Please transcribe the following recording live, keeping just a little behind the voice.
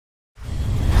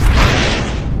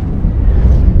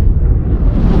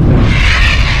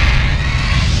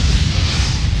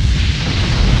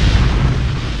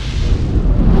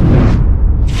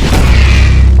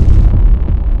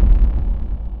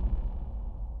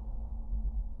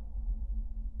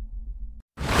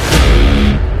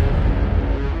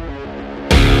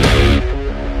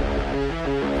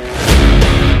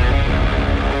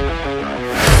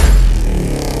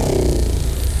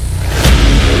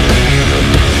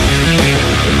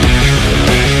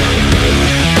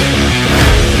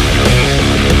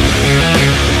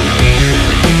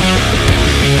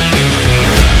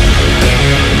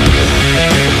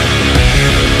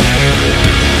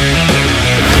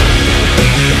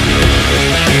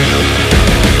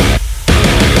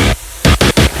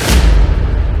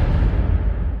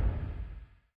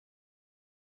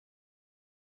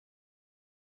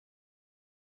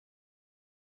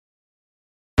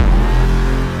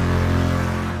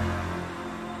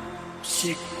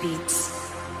Magic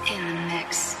beats in the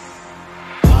mix.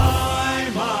 My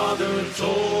mother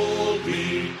told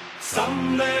me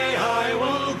someday I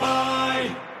will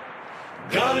buy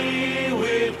galley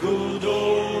with good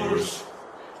oars,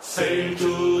 sail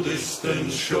to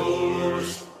distant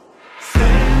shores,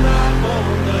 stand up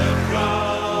on the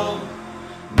prow,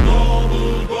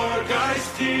 noble bark I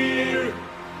steer,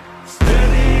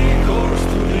 steady course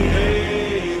to the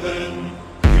haven,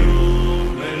 you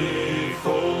many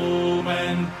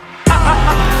foemen.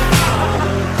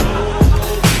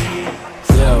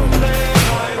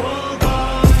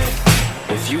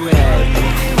 If you had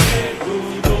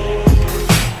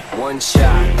one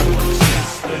shot or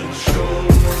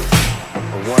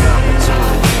one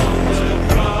opportunity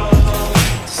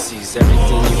to seize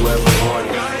everything you ever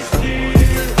wanted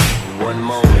in one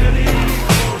moment,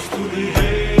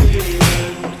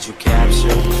 would you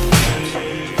capture?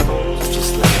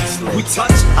 Just let it slip. We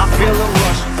touch, I feel a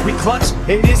rush. We clutch,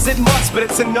 it isn't much, but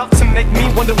it's enough to make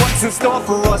me wonder what's in store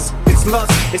for us. It's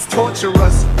lust, it's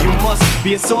torturous. You must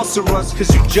be a sorceress,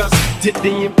 cause you just did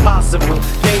the impossible.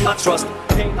 Gain my trust,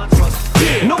 gain my trust.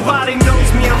 Nobody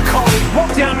knows me, I'm cold.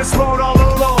 Walk down this road all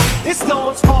alone. It's no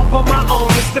one's fault but my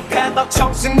own. It's the path I've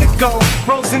chosen to go.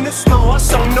 Frozen in snow, I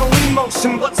show no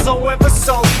emotion whatsoever.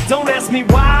 So don't ask me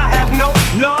why I have no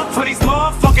love for these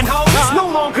motherfucking hoes. It's no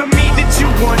longer me that you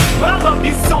want, but I love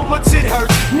you so much it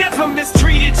hurts. Never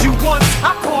mistreated you once.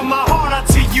 I pour my heart out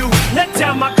to you. Let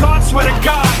down my guard, swear to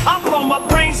God, I'll blow my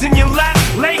brains in your lap.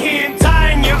 Lay here and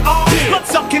die in your arms. Blood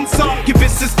sucking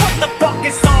succubuses. What the fuck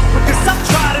is off with this? I've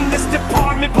tried in this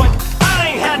department, but I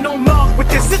ain't had no luck with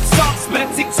this. It sucks, but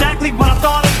it's exactly what I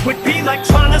thought it would be. Like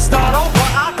trying to start over.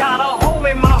 I got a hole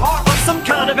in my heart, like some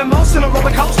kind of emotional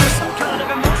roller coaster. Some kind of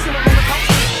emotional roller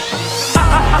coaster.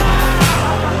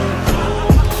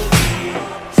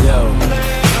 Yo,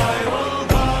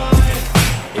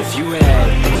 if you had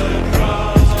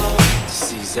to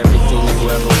seize everything you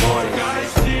ever wanted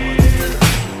in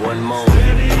one moment,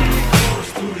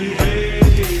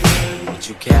 would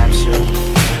you capture?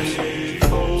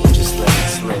 Just let it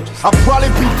slip. I'll probably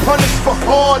be punished for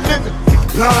hard living,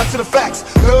 blind to the facts.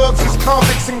 Thugs is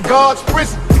convicts in God's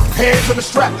prison. Hands on the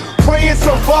strap, praying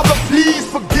so Father please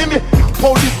forgive me.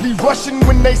 Police be rushing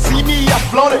when they see me, I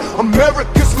flaunt it.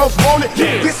 America's most wanted,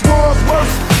 this one's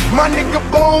worse. My nigga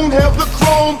Bone held the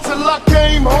chrome till I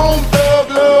came home. Thug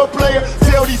love player,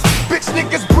 tell these bitch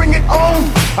niggas bring it on.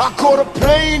 I caught a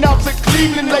plane out to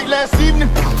Cleveland late last evening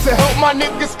to help my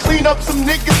niggas clean up some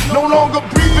niggas no longer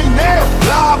breathing now.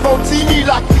 Live on TV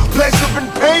like pleasure and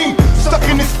pain. Stuck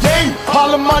in this game,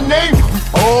 holler my name. We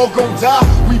all gon' die,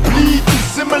 we bleed through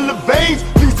similar veins.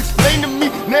 Please explain to me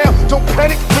now, don't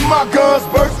panic when my guns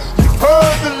burst. You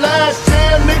heard the last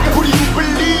jam, nigga, who do you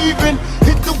believe in?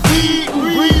 Hit the weed and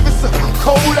breathe, it's a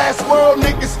cold ass world,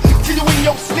 niggas. Kill you in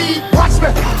your sleep, watch me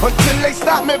until they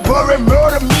stop me, bury,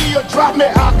 murder me or drop me.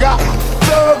 I got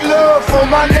thug love for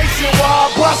my nation,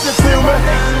 wild process, feel me.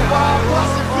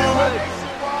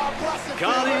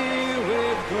 Galley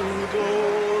with good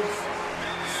oars,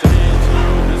 sail to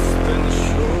distant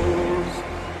shores,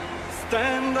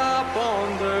 stand up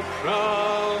on the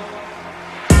prow,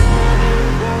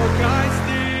 work I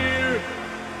steer,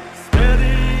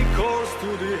 steady course to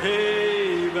the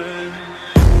haven.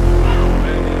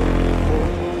 Many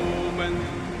foemen,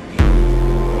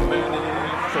 many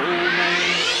foemen.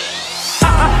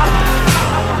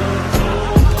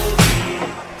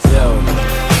 Yo,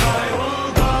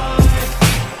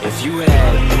 if you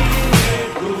had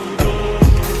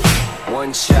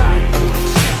one shot